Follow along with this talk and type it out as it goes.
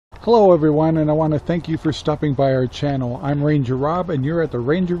Hello everyone, and I want to thank you for stopping by our channel. I'm Ranger Rob, and you're at the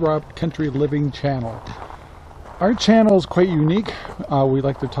Ranger Rob Country Living channel. Our channel is quite unique. We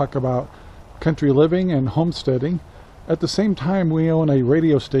like to talk about country living and homesteading. At the same time, we own a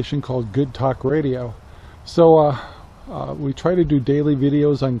radio station called Good Talk Radio. So we try to do daily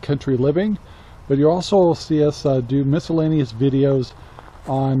videos on country living, but you also will see us do miscellaneous videos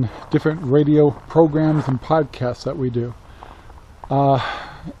on different radio programs and podcasts that we do.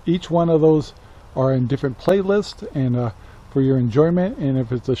 Each one of those are in different playlists and for your enjoyment, and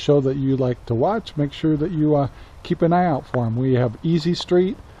if it's a show that you like to watch, make sure that you keep an eye out for them. We have Easy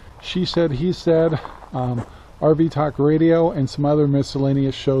Street, She Said, He Said, RV Talk Radio, and some other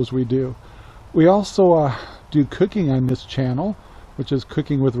miscellaneous shows we do. We also do cooking on this channel, which is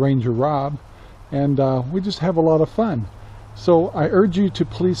Cooking with Ranger Rob, and we just have a lot of fun. So I urge you to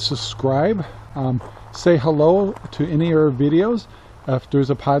please subscribe, say hello to any of our videos. If there's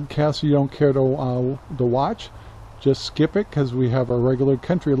a podcast you don't care to watch, just skip it, because we have our regular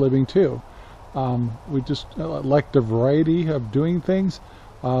country living too. We just like the variety of doing things.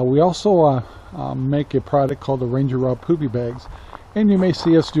 We also make a product called the RangerRob Poopy Bags, and you may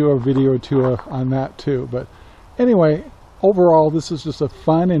see us do a video or two on that too. But anyway, overall, this is just a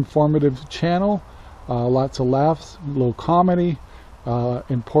fun, informative channel. Lots of laughs, a little comedy,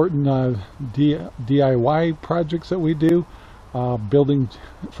 important DIY projects that we do. Building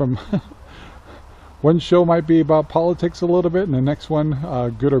from one show might be about politics a little bit, and the next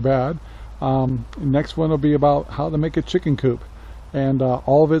one good or bad. The next one will be about how to make a chicken coop, and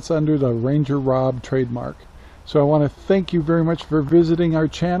all of it's under the Ranger Rob trademark. So I want to thank you very much for visiting our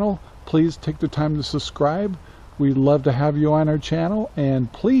channel. Please take the time to subscribe. We'd love to have you on our channel, and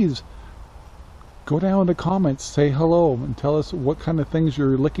please go down in the comments, say hello, and tell us what kind of things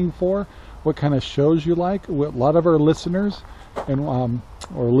you're looking for, what kind of shows you like. A lot of our listeners, and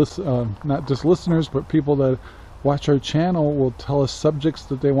not just listeners, but people that watch our channel, will tell us subjects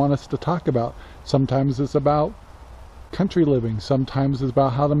that they want us to talk about. Sometimes it's about country living, sometimes it's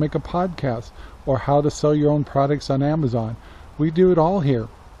about how to make a podcast, or how to sell your own products on Amazon. We do it all here.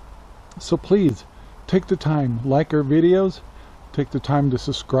 So please take the time, like our videos, take the time to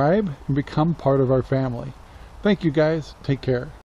subscribe, and become part of our family. Thank you guys. Take care.